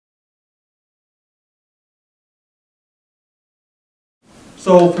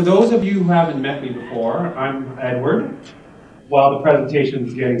So for those of you who haven't met me before, I'm Edward. While the presentation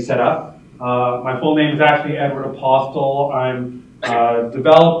is getting set up, my full name is actually Edward Apostol. I'm a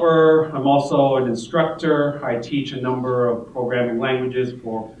developer. I'm also an instructor. I teach a number of programming languages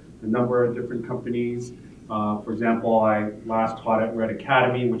for a number of different companies. For example, I last taught at Red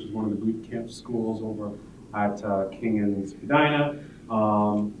Academy, which is one of the boot camp schools over at King and Spadina.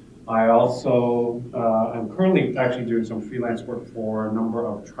 I also am currently actually doing some freelance work for a number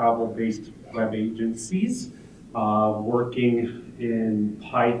of travel-based web agencies, working in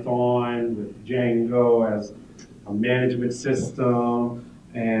Python with Django as a management system,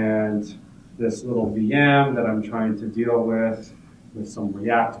 and this little VM that I'm trying to deal with some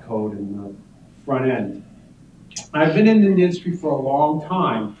React code in the front end. I've been in the industry for a long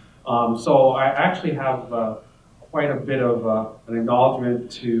time, so I actually have quite a bit of an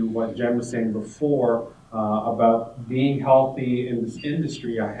acknowledgement to what Jen was saying before about being healthy in this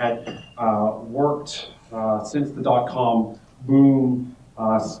industry. I had worked since the dot-com boom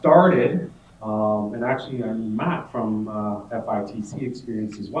started, and actually I'm Matt from FITC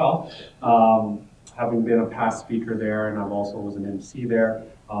experience as well, having been a past speaker there, and I've also was an MC there.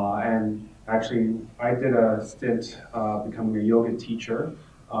 And actually, I did a stint becoming a yoga teacher.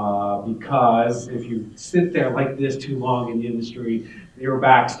 Because if you sit there like this too long in the industry, your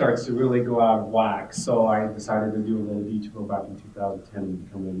back starts to really go out of whack. So I decided to do a little detour back in 2010 and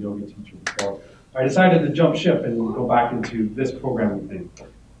become a yoga teacher before I decided to jump ship and go back into this programming thing.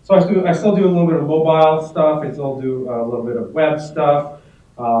 So I still do a little bit of mobile stuff. I still do a little bit of web stuff.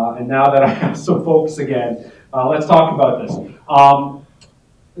 And now that I have some focus again, let's talk about this.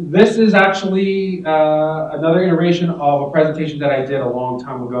 This is actually another iteration of a presentation that I did a long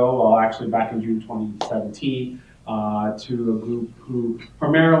time ago, well, actually back in June 2017, to a group who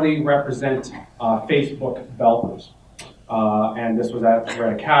primarily represent Facebook developers. And this was at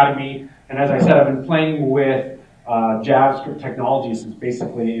Red Academy. And as I said, I've been playing with JavaScript technology since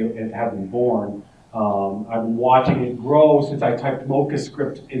basically it had been born. I've been watching it grow since I typed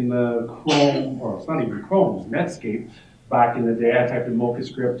MochaScript in the Chrome, or it's not even Chrome, it's Netscape. Back in the day, I typed in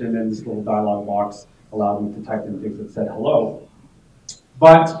MochaScript, and then this little dialog box allowed me to type in things that said hello.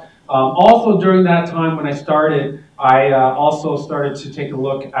 But also during that time when I started, I also started to take a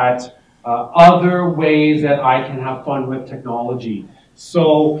look at other ways that I can have fun with technology.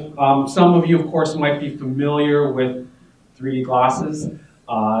 So some of you, of course, might be familiar with 3D glasses.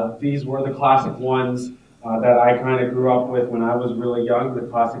 These were the classic ones that I kind of grew up with when I was really young, the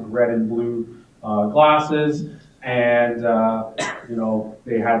classic red and blue glasses. And, you know,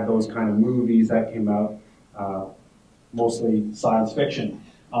 they had those kind of movies that came out, mostly science fiction.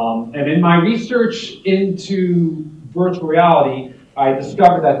 And in my research into virtual reality, I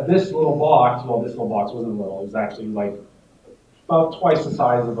discovered that this little box, well, this little box wasn't little, it was actually like about twice the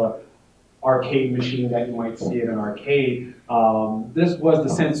size of an arcade machine that you might see in an arcade. This was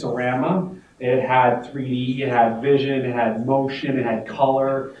the Sensorama. It had 3D, it had vision, it had motion, it had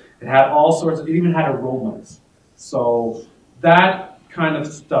color, it had all sorts of, it even had aromas. So that kind of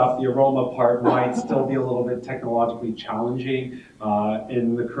stuff, the aroma part, might still be a little bit technologically challenging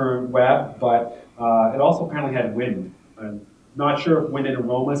in the current web, but it also apparently had wind. I'm not sure if wind and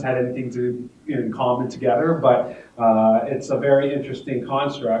aromas had anything in common together, but it's a very interesting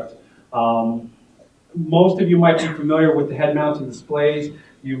construct. Most of you might be familiar with the head-mounted displays.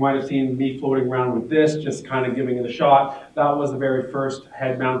 You might have seen me floating around with this, just kind of giving it a shot. That was the very first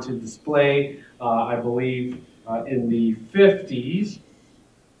head-mounted display, I believe, in the 50s,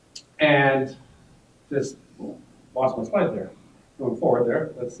 and this, lost my slide there. Going forward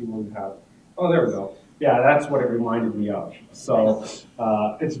there, let's see what we have. Oh, there we go. Yeah, that's what it reminded me of. So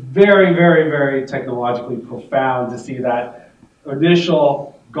it's very, very, very technologically profound to see that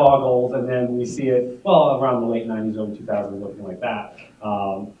initial goggles, and then we see it, well, around the late 90s, early 2000s, looking like that.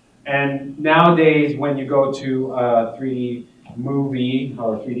 And nowadays, when you go to a 3D movie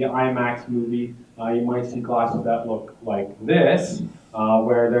or 3D IMAX movie, you might see glasses that look like this,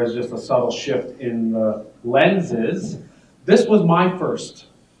 where there's just a subtle shift in the lenses. This was my first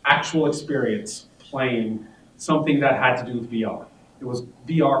actual experience playing something that had to do with VR. It was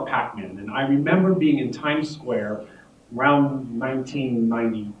VR Pac-Man, and I remember being in Times Square around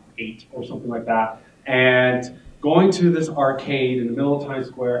 1998 or something like that, and going to this arcade in the middle of Times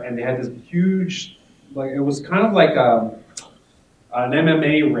Square, and they had this huge, like, it was kind of like an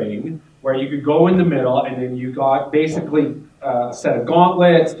MMA ring, where you could go in the middle, and then you got basically a set of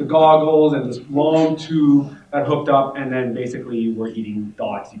gauntlets, the goggles, and this long tube that hooked up, and then basically you were eating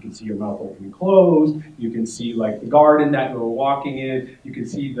dots. You can see your mouth open and closed. You can see like the garden that you were walking in. You can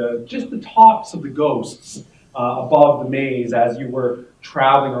see just the tops of the ghosts above the maze as you were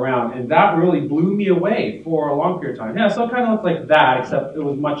traveling around. And that really blew me away for a long period of time. Yeah, so it kind of looked like that, except it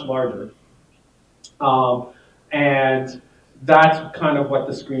was much larger. And that's kind of what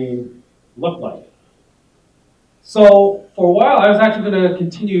the screen looked like. So for a while, I was actually going to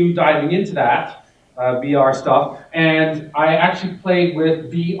continue diving into that VR stuff, and I actually played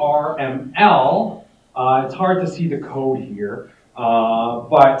with VRML. It's hard to see the code here,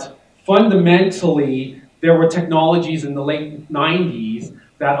 but fundamentally, there were technologies in the late 90s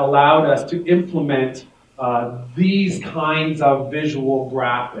that allowed us to implement these kinds of visual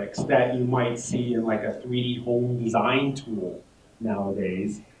graphics that you might see in like a 3D home design tool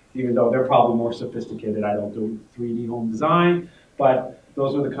nowadays. Even though they're probably more sophisticated, I don't do 3D home design, but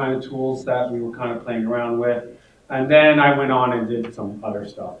those were the kind of tools that we were kind of playing around with. And then I went on and did some other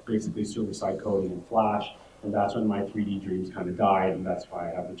stuff, basically server-side coding in Flash, and that's when my 3D dreams kind of died, and that's why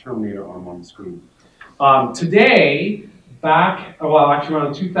I have the Terminator arm on the screen. Today, well, actually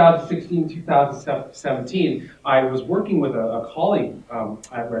around 2016, 2017, I was working with a colleague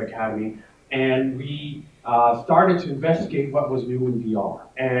at Red Academy, and we started to investigate what was new in VR,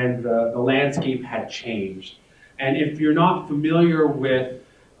 and the landscape had changed. And if you're not familiar with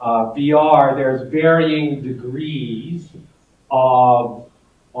VR, there's varying degrees of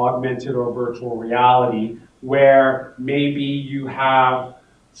augmented or virtual reality, where maybe you have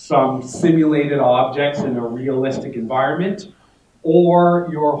some simulated objects in a realistic environment, or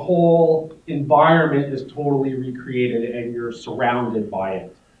your whole environment is totally recreated and you're surrounded by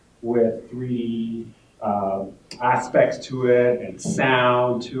it with 3D aspects to it and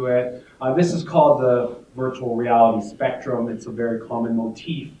sound to it. This is called the virtual reality spectrum. It's a very common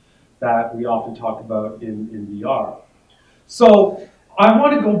motif that we often talk about in VR. So I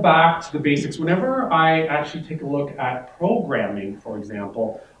want to go back to the basics. Whenever I actually take a look at programming, for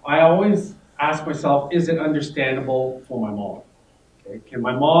example, I always ask myself, is it understandable for my mom? Okay. Can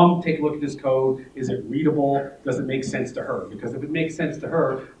my mom take a look at this code? Is it readable? Does it make sense to her? Because if it makes sense to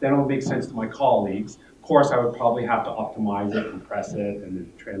her, then it will make sense to my colleagues. Of course, I would probably have to optimize it, compress it, and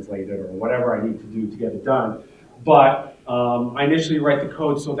then translate it, or whatever I need to do to get it done. But I initially write the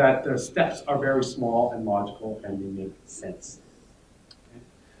code so that the steps are very small and logical and they make sense. Okay.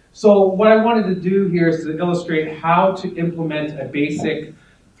 So what I wanted to do here is to illustrate how to implement a basic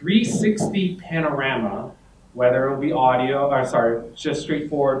 360 panorama, whether it will be audio, or sorry, just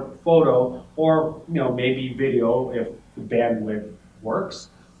straightforward photo, or maybe video if the bandwidth works.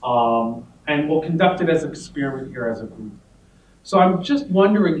 And we'll conduct it as an experiment here as a group. So I'm just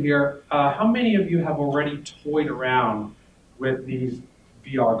wondering here, how many of you have already toyed around with these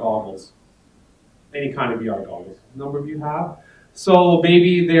VR goggles? Any kind of VR goggles? A number of you have? So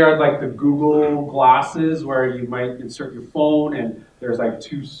maybe they're like the Google glasses where you might insert your phone and there's like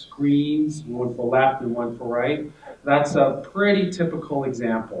two screens, one for left and one for right. That's a pretty typical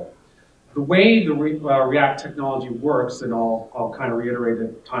example. The way the React technology works, and I'll kind of reiterate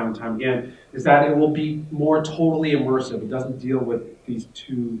it time and time again, is that it will be more totally immersive. It doesn't deal with these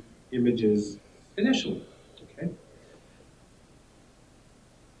two images initially. Okay?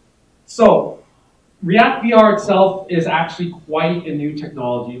 So React VR itself is actually quite a new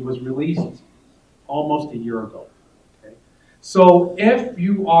technology. It was released almost a year ago. Okay? So if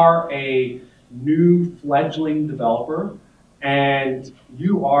you are a new fledgling developer and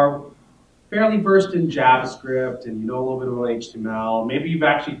you are fairly versed in JavaScript and you know a little bit about HTML, maybe you've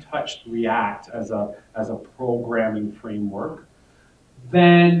actually touched React as a programming framework,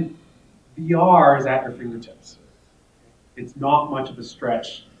 then VR is at your fingertips. It's not much of a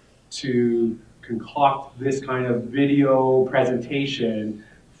stretch to concoct this kind of video presentation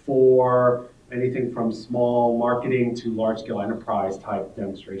for anything from small marketing to large-scale enterprise type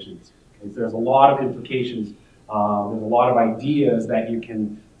demonstrations. Okay, so there's a lot of implications. There's a lot of ideas that you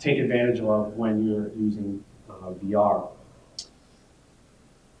can take advantage of when you're using VR.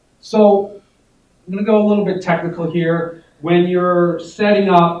 So I'm going to go a little bit technical here. When you're setting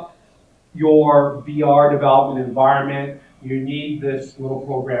up your VR development environment, you need this little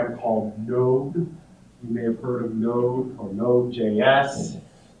program called Node. You may have heard of Node or Node.js.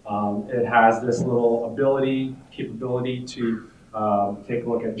 It has this little capability to take a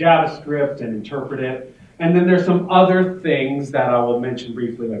look at JavaScript and interpret it. And then there's some other things that I will mention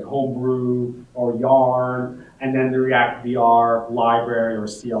briefly, like Homebrew or Yarn, and then the React VR library or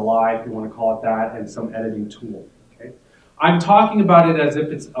CLI, if you want to call it that, and some editing tool. Okay? I'm talking about it as if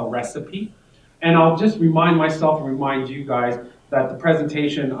it's a recipe, and I'll just remind myself and remind you guys that the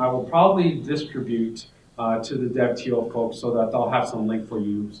presentation I will probably distribute to the DevTO folks so that they'll have some link for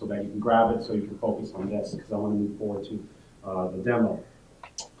you so that you can grab it so you can focus on this, because I want to move forward to the demo.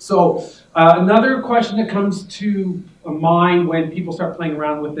 So another question that comes to mind when people start playing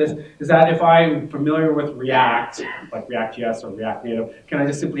around with this is that if I'm familiar with React, like React.js or React Native, can I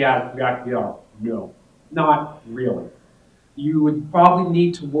just simply add React VR? No, not really. You would probably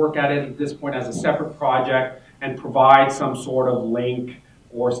need to work at it at this point as a separate project and provide some sort of link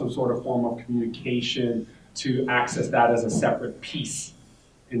or some sort of form of communication to access that as a separate piece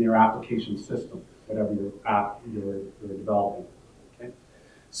in your application system, whatever your app you're developing. Okay?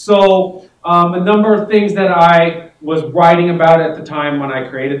 So a number of things that I was writing about at the time when I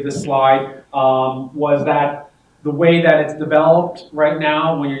created this slide was that the way that it's developed right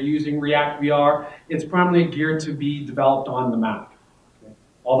now when you're using React VR, it's primarily geared to be developed on the Mac. Okay?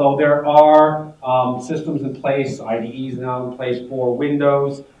 Although there are systems in place, IDEs now in place for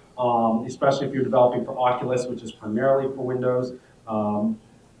Windows, especially if you're developing for Oculus, which is primarily for Windows,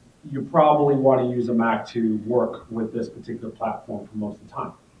 you probably want to use a Mac to work with this particular platform for most of the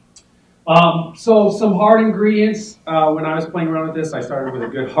time. So some hard ingredients. When I was playing around with this, I started with a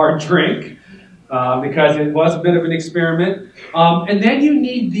good hard drink because it was a bit of an experiment. And then you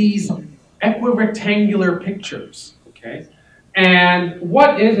need these equirectangular pictures. Okay? And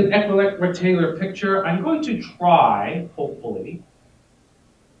what is an equirectangular picture? I'm going to try, hopefully.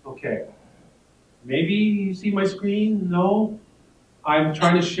 Okay. Maybe you see my screen? No? I'm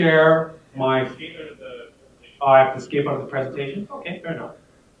trying to share my... Oh, I have to escape out of the presentation? Okay, fair enough.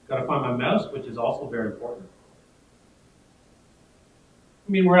 Got to find my mouse, which is also very important.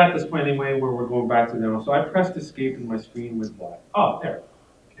 I mean, we're at this point anyway where we're going back to the demo. So I pressed escape and my screen was black. Oh, there.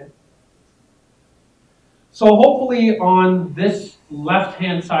 Okay. So hopefully on this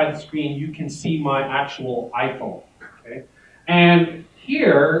left-hand side of the screen, you can see my actual iPhone. Okay. And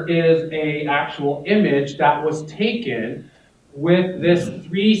here is an actual image that was taken with this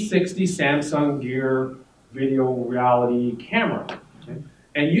 360 Samsung Gear video reality camera. Okay?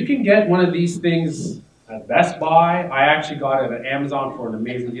 And you can get one of these things at Best Buy. I actually got it at Amazon for an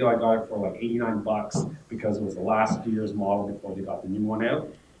amazing deal. I got it for like 89 bucks because it was the last year's model before they got the new one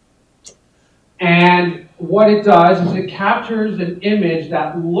out. And what it does is it captures an image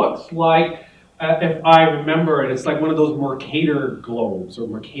that looks like, if I remember it, it's like one of those Mercator globes or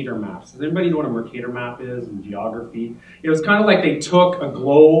Mercator maps. Does anybody know what a Mercator map is in geography? It was kind of like they took a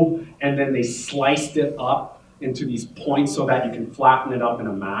globe and then they sliced it up into these points so that you can flatten it up in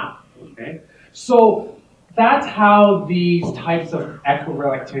a map. Okay? So that's how these types of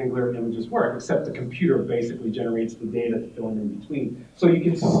equirectangular images work, except the computer basically generates the data to fill in between. So you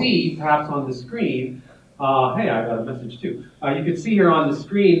can see, perhaps on the screen, hey, I got a message too. You can see here on the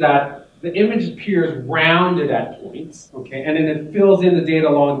screen that the image appears rounded at points, okay, and then it fills in the data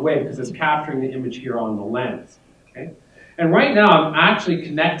along the way because it's capturing the image here on the lens, okay. And right now I'm actually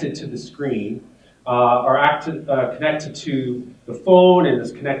connected to the screen, connected to the phone, and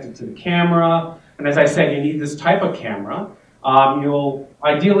it's connected to the camera. And as I said, you need this type of camera. You'll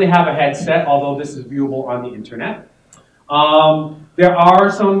ideally have a headset, although this is viewable on the internet. There are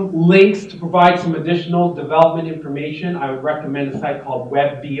some links to provide some additional development information. I would recommend a site called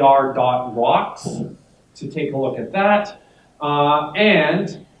webbr.rocks to take a look at that.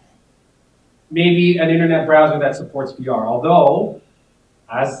 And maybe an internet browser that supports VR. Although,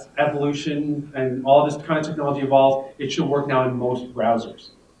 as evolution and all this kind of technology evolves, it should work now in most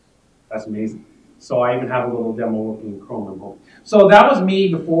browsers. That's amazing. So I even have a little demo working in Chrome at home. So that was me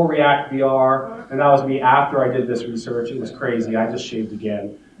before React VR, and that was me after I did this research. It was crazy. I just shaved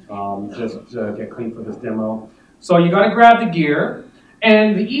again, just to get clean for this demo. So you got to grab the gear,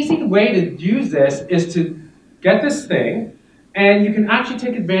 and the easy way to use this is to get this thing, and you can actually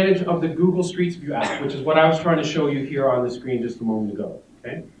take advantage of the Google Street View app, which is what I was trying to show you here on the screen just a moment ago.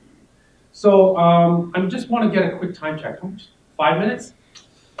 Okay. So I just want to get a quick time check. How much? 5 minutes?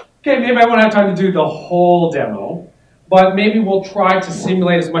 Okay, maybe I won't have time to do the whole demo, but maybe we'll try to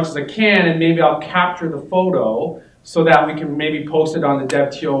simulate as much as I can, and maybe I'll capture the photo so that we can maybe post it on the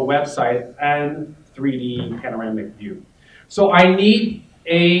DevTO website and 3D panoramic view. So I need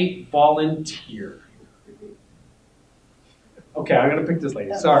a volunteer. Okay, I'm going to pick this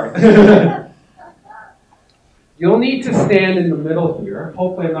lady. Sorry. You'll need to stand in the middle here.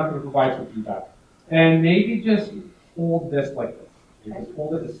 Hopefully I'm not going to provide some feedback. And maybe just hold this like this. You just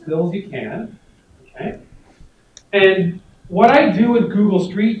hold it as still as you can, okay? And what I do with Google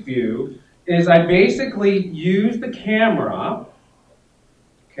Street View is I basically use the camera,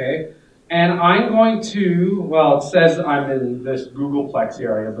 okay? And I'm going to, well, it says I'm in this Googleplex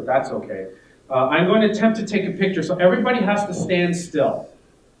area, but that's okay. I'm going to attempt to take a picture, so everybody has to stand still,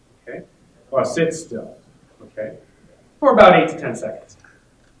 okay? Or sit still, okay? For about 8 to 10 seconds.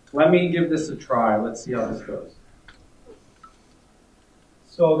 Let me give this a try. Let's see how this goes.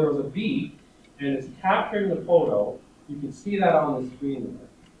 So there was a beep, and it's capturing the photo. You can see that on the screen there.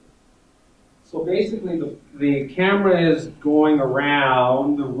 So basically, the camera is going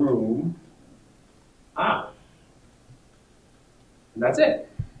around the room. And that's it.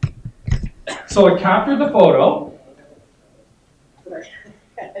 So it captured the photo.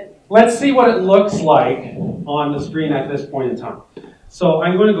 Let's see what it looks like on the screen at this point in time. So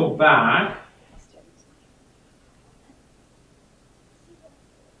I'm going to go back.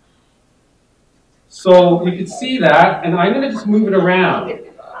 So you can see that, and I'm going to just move it around. Is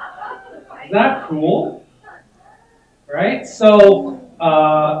that cool? Right? So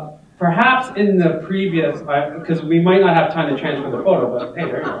perhaps in the previous, because we might not have time to transfer the photo, but hey,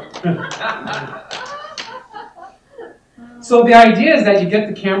 there you go. So the idea is that you get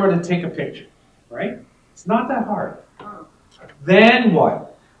the camera to take a picture, right? It's not that hard. Then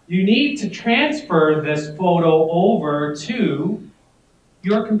what? You need to transfer this photo over to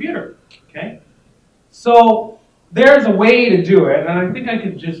your computer, okay? So there's a way to do it, and I think I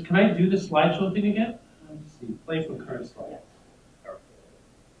could just, can I do the slideshow thing again? Let's see, play from current slide.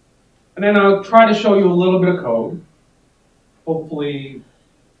 And then I'll try to show you a little bit of code. Hopefully,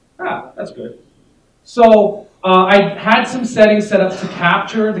 that's good. So I had some settings set up to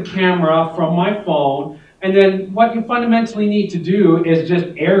capture the camera from my phone, and then what you fundamentally need to do is just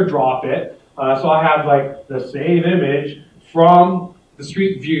airdrop it. So I have like the save image from the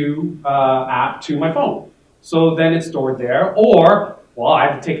Street View app to my phone. So then it's stored there, or, well, I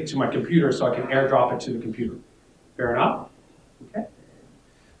have to take it to my computer so I can airdrop it to the computer. Fair enough? Okay.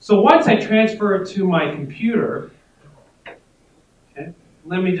 So once I transfer it to my computer, okay,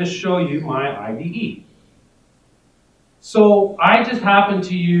 let me just show you my IDE. So I just happen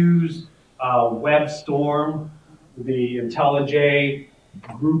to use WebStorm, the IntelliJ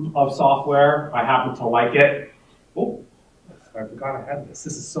group of software. I happen to like it. Oh, I forgot I had this.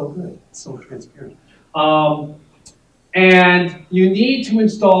 This is so good. It's so transparent. And you need to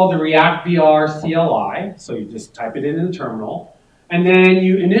install the React VR CLI. So you just type it in the terminal. And then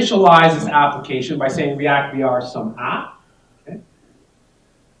you initialize this application by saying React VR some app. Okay?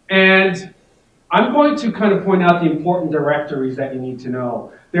 And I'm going to kind of point out the important directories that you need to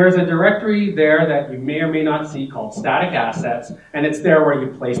know. There's a directory there that you may or may not see called static assets, and it's there where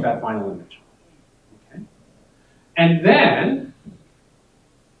you place that final image. Okay? And then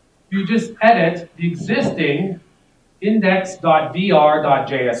you just edit the existing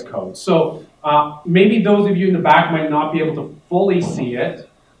index.vr.js code. So maybe those of you in the back might not be able to fully see it,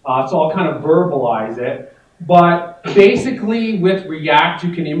 so I'll kind of verbalize it. But basically, with React,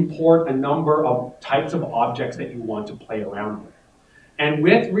 you can import a number of types of objects that you want to play around with. And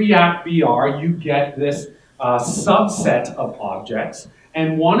with React VR, you get this subset of objects,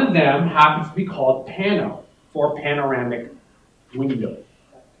 and one of them happens to be called Pano, for panoramic window,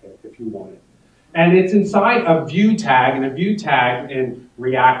 okay, if you want it. And it's inside a view tag, and a view tag in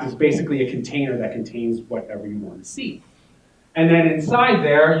React is basically a container that contains whatever you want to see. And then inside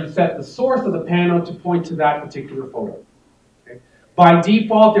there, you set the source of the panel to point to that particular photo. Okay? By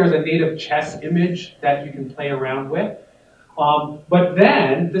default, there's a native chess image that you can play around with. But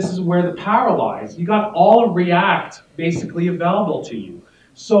then, this is where the power lies. You got all of React basically available to you.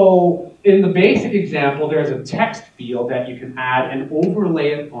 So in the basic example, there's a text field that you can add and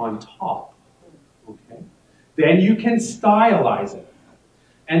overlay it on top. Okay? Then you can stylize it.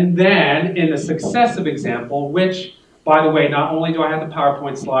 And then in the successive example, which, by the way, not only do I have the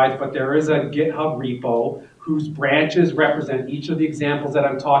PowerPoint slides, but there is a GitHub repo whose branches represent each of the examples that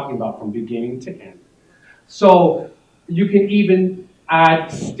I'm talking about from beginning to end. So you can even add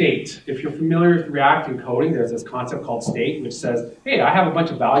state. If you're familiar with React and coding, there's this concept called state, which says, hey, I have a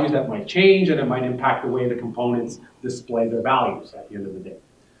bunch of values that might change, and it might impact the way the components display their values at the end of the day.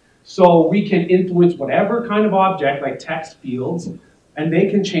 So we can influence whatever kind of object, like text fields, and they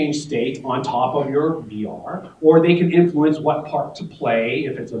can change state on top of your VR, or they can influence what part to play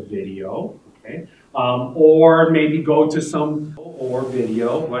if it's a video, okay? Or maybe go to some, or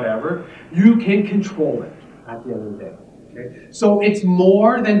video, whatever. You can control it at the end of the day, okay? So it's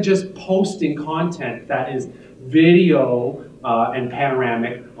more than just posting content that is video and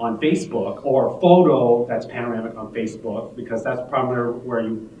panoramic on Facebook, or photo that's panoramic on Facebook, because that's probably where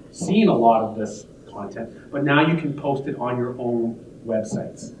you've seen a lot of this content, but now you can post it on your own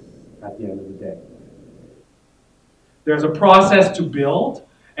websites at the end of the day. There's a process to build,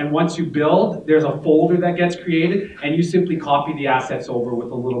 and once you build, there's a folder that gets created, and you simply copy the assets over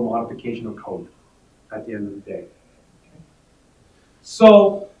with a little modification of code at the end of the day. Okay.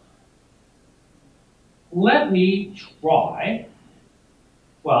 So let me try,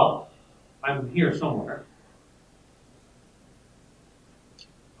 well, I'm here somewhere.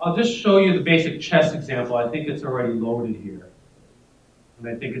 I'll just show you the basic chess example. I think it's already loaded here. And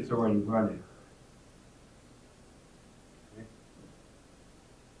I think it's already running. Okay.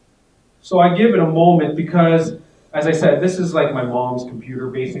 So I give it a moment because, as I said, this is like my mom's computer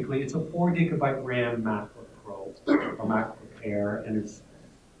basically. It's a 4 GB RAM MacBook Pro or MacBook Air, and it's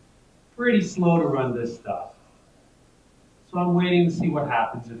pretty slow to run this stuff. So I'm waiting to see what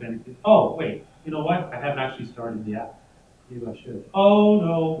happens if anything. Oh, wait, you know what? I haven't actually started the app. Maybe I should. Oh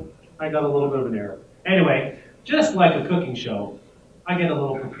no, I got a little bit of an error. Anyway, just like a cooking show, I get a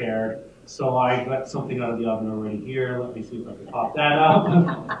little prepared. So I got something out of the oven already here. Let me see if I can pop that up.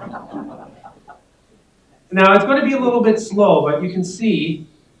 Now it's going to be a little bit slow, but you can see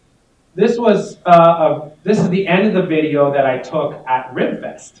this was this is the end of the video that I took at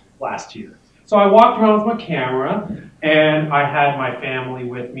RibFest last year. So I walked around with my camera, and I had my family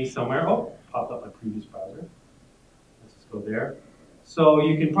with me somewhere. Oh, popped up my previous browser. Let's just go there. So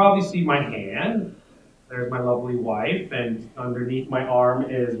you can probably see my hand. There's my lovely wife, and underneath my arm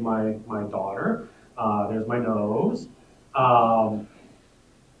is my daughter. There's my nose.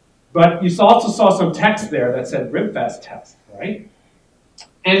 But you also saw some text there that said RibFest test, right?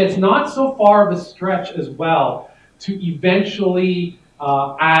 And it's not so far of a stretch as well to eventually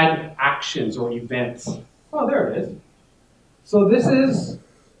add actions or events. Oh, there it is. So this is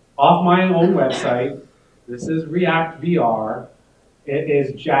off my own website. This is React VR. It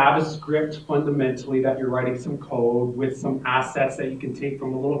is JavaScript fundamentally that you're writing some code with some assets that you can take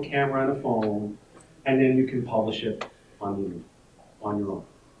from a little camera and a phone, and then you can publish it on your own.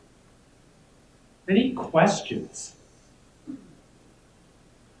 Any questions?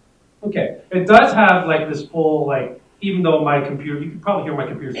 Okay, it does have like this full, like, even though my computer, you can probably hear my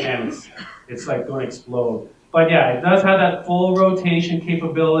computer fan, it's like going to explode. But yeah, it does have that full rotation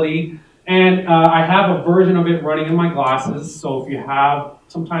capability. And I have a version of it running in my glasses. So if you have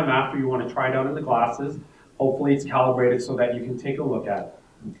some time after you want to try it out in the glasses, hopefully it's calibrated so that you can take a look at it.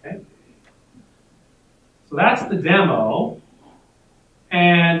 Okay. So that's the demo.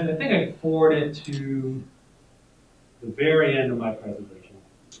 And I think I forwarded it to the very end of my presentation.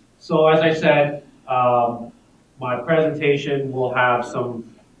 So as I said, my presentation will have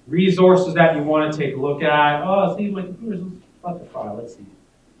some resources that you want to take a look at. Oh, see, my computer's about to fry. Let's see.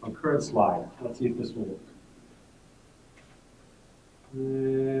 My current slide. Let's see if this will work.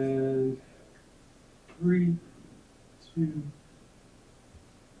 And 3, 2.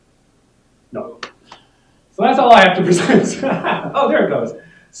 No. So that's all I have to present. Oh, there it goes.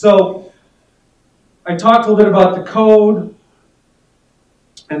 So I talked a little bit about the code.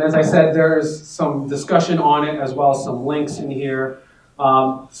 And as I said, there's some discussion on it as well as some links in here.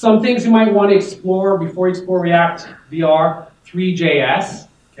 Some things you might want to explore before you explore React VR, 3JS.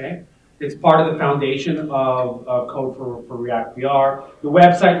 Okay, it's part of the foundation of code for React VR. The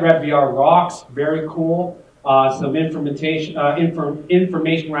website RevVR rocks, very cool. Some information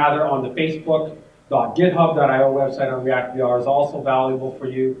rather on the facebook.github.io website on React VR is also valuable for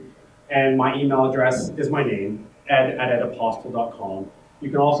you. And my email address is my name, ed@apostol.com. You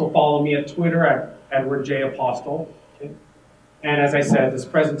can also follow me at Twitter at EdwardJApostol. Okay? And as I said, this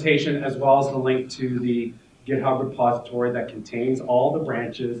presentation, as well as the link to the GitHub repository that contains all the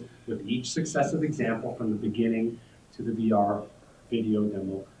branches with each successive example from the beginning to the VR video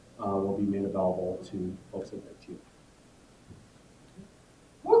demo, will be made available to folks at RedTube.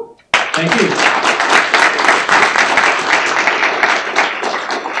 Thank you.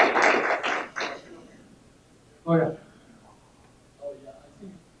 Oh, yeah.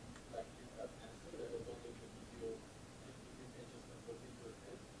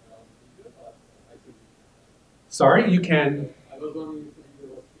 Sorry, you can. I was wondering if it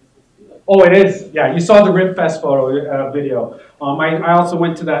was 360. Oh, it is. Yeah, you saw the RibFest photo video. I also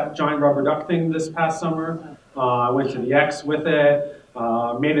went to that giant rubber duck thing this past summer. I went to the X with it.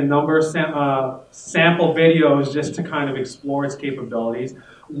 Made a number of sample videos just to kind of explore its capabilities.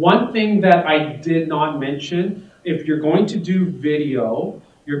 One thing that I did not mention, if you're going to do video,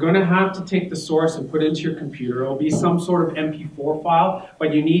 you're going to have to take the source and put it into your computer. It'll be some sort of MP4 file,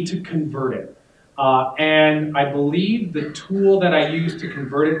 but you need to convert it. And I believe the tool that I used to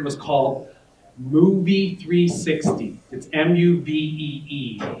convert it was called Movie 360. It's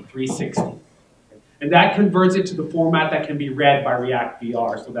M-U-V-E-E 360. And that converts it to the format that can be read by React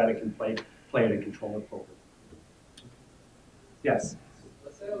VR so that it can play it and control it properly. Yes?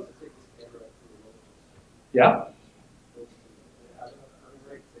 Let's say I was to take this camera to the road. Yeah?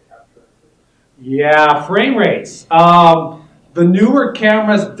 Yeah, frame rates. The newer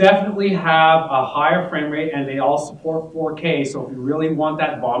cameras definitely have a higher frame rate, and they all support 4K. So if you really want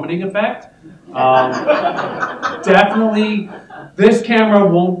that vomiting effect, definitely This camera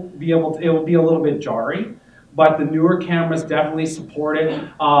won't be able to, it will be a little bit jarring, but the newer cameras definitely support it.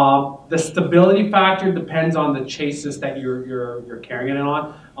 The stability factor depends on the chassis that you're carrying it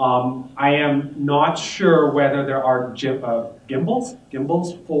on. I am not sure whether there are gimbals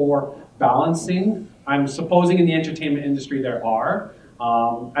for balancing. I'm supposing in the entertainment industry there are.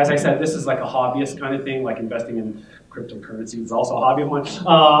 As I said, this is like a hobbyist kind of thing, like investing in cryptocurrency is also a hobby of mine.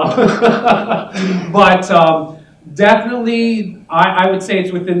 But definitely, I would say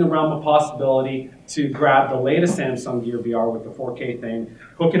it's within the realm of possibility to grab the latest Samsung Gear VR with the 4K thing,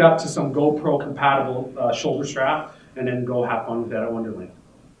 hook it up to some GoPro compatible shoulder strap, and then go have fun with that at Wonderland.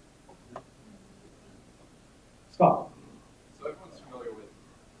 Scott. So everyone's familiar with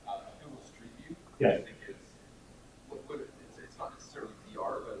Google Street View. Yes. I think it's not necessarily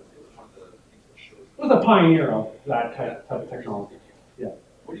VR, but it's one of the things that shows. It was a pioneer of that type of technology. Yeah.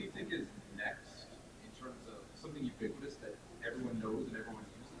 What do you think is next in terms of something ubiquitous that everyone knows and everyone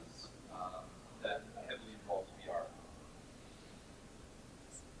uses that heavily involves VR?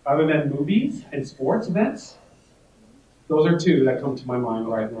 Other than movies and sports events, those are two that come to my mind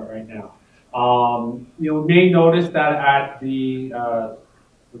right now. You may notice that at the,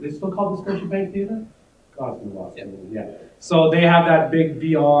 what they still call the Scotiabank Theater? God, it's been a while. Yeah. So they have that big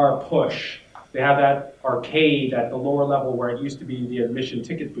VR push. They have that arcade at the lower level where it used to be the admission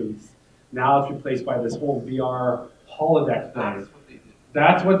ticket booths. Now it's replaced by this whole VR holodeck thing.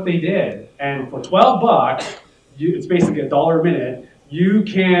 That's what they did. And for 12 bucks, it's basically $1 a minute, you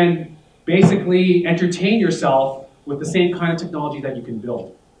can basically entertain yourself with the same kind of technology that you can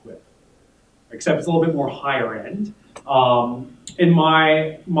build with. Except it's a little bit more higher end. In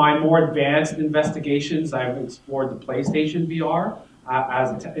my more advanced investigations, I've explored the PlayStation VR.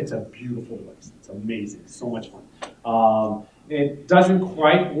 It's a beautiful place. It's amazing. So much fun. It doesn't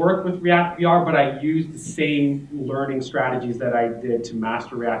quite work with React VR, but I used the same learning strategies that I did to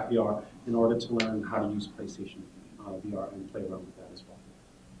master React VR in order to learn how to use PlayStation VR and play around with that as well.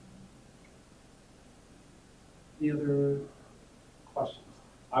 Any other questions?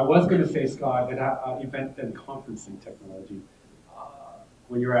 I was going to say, Scott, event and conferencing technology.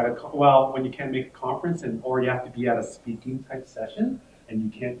 When you're at when you can't make a conference or you have to be at a speaking type session and you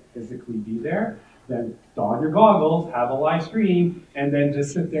can't physically be there, then don your goggles, have a live stream, and then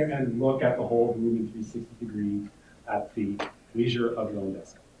just sit there and look at the whole room in 360 degrees at the leisure of your own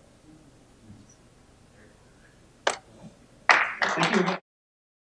desk. Thank you.